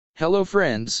Hello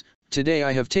friends, today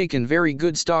I have taken very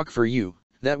good stock for you,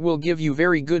 that will give you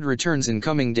very good returns in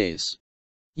coming days.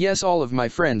 Yes, all of my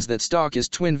friends, that stock is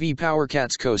twin Vee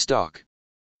Powercats Co stock.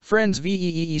 Friends,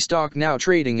 VEEE stock now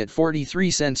trading at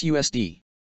 43 cents USD.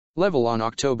 Level on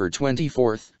October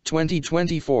 24,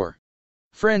 2024.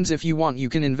 Friends, if you want you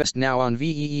can invest now on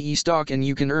VEEE stock and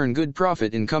you can earn good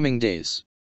profit in coming days.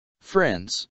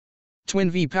 Friends,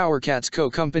 twin Vee Powercats Co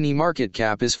company market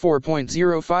cap is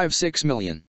 4.056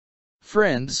 million.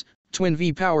 Friends, twin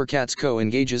Vee Powercats Co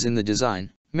engages in the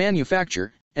design,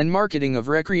 manufacture, and marketing of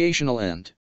recreational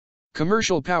and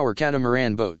commercial power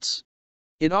catamaran boats.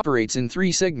 It operates in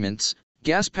 3 segments: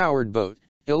 gas-powered boat,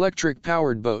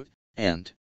 electric-powered boat,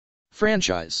 and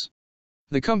franchise.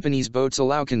 The company's boats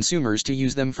allow consumers to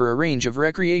use them for a range of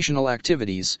recreational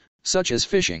activities, such as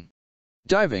fishing,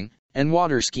 diving, and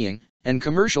water skiing, and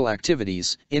commercial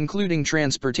activities, including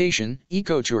transportation,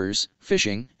 eco-tours,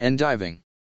 fishing, and diving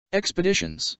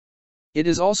expeditions. It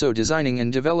is also designing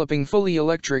and developing fully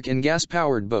electric and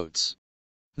gas-powered boats.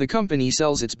 The company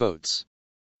sells its boats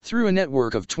through a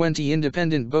network of 20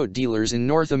 independent boat dealers in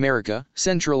North America,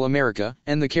 Central America,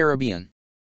 and the Caribbean.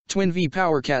 Twin Vee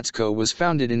Powercats Co. was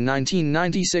founded in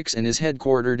 1996 and is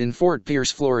headquartered in Fort Pierce,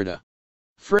 Florida.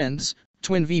 Friends,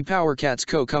 Twin Vee Powercats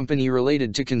Co. company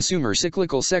related to consumer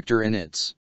cyclical sector and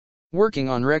it's working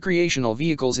on recreational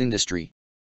vehicles industry.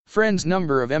 Friends,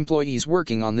 number of employees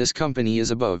working on this company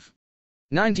is above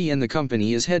 90 and the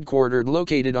company is headquartered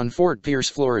located on Fort Pierce,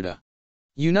 Florida,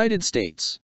 United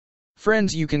States.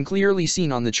 Friends, you can clearly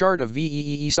seen on the chart of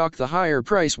VEEE stock the higher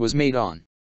price was made on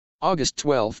August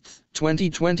 12,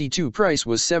 2022. Price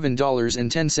was $7.10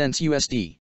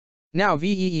 USD. Now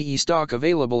VEEE stock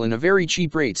available in a very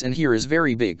cheap rates, and here is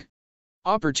very big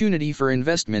opportunity for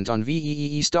investment on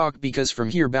VEEE stock because from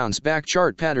here bounce back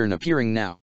chart pattern appearing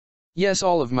now. Yes,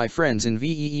 all of my friends, in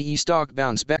VEEE stock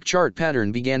bounce back chart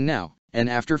pattern began now, and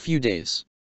after few days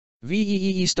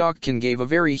VEEE stock can gave a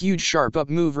very huge sharp up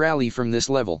move rally from this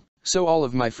level. So all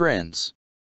of my friends,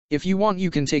 if you want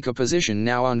you can take a position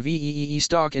now on VEEE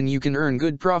stock and you can earn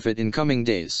good profit in coming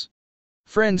days.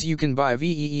 Friends, you can buy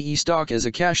VEEE stock as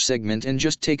a cash segment and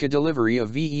just take a delivery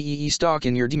of VEEE stock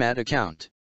in your demat account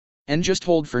and just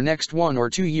hold for next 1 or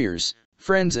 2 years.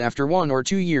 Friends, after 1 or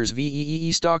 2 years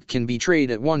VEEE stock can be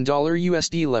traded at $1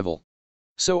 USD level.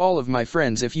 So all of my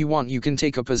friends, if you want you can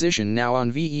take a position now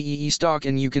on VEEE stock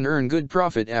and you can earn good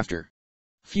profit after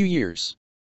few years.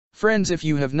 Friends, if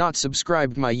you have not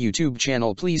subscribed my YouTube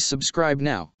channel, please subscribe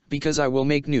now, because I will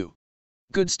make new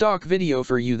good stock video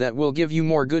for you that will give you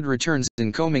more good returns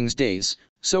in coming days.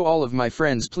 So all of my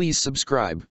friends, please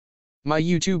subscribe my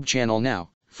YouTube channel now.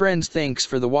 Friends, thanks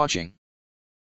for the watching.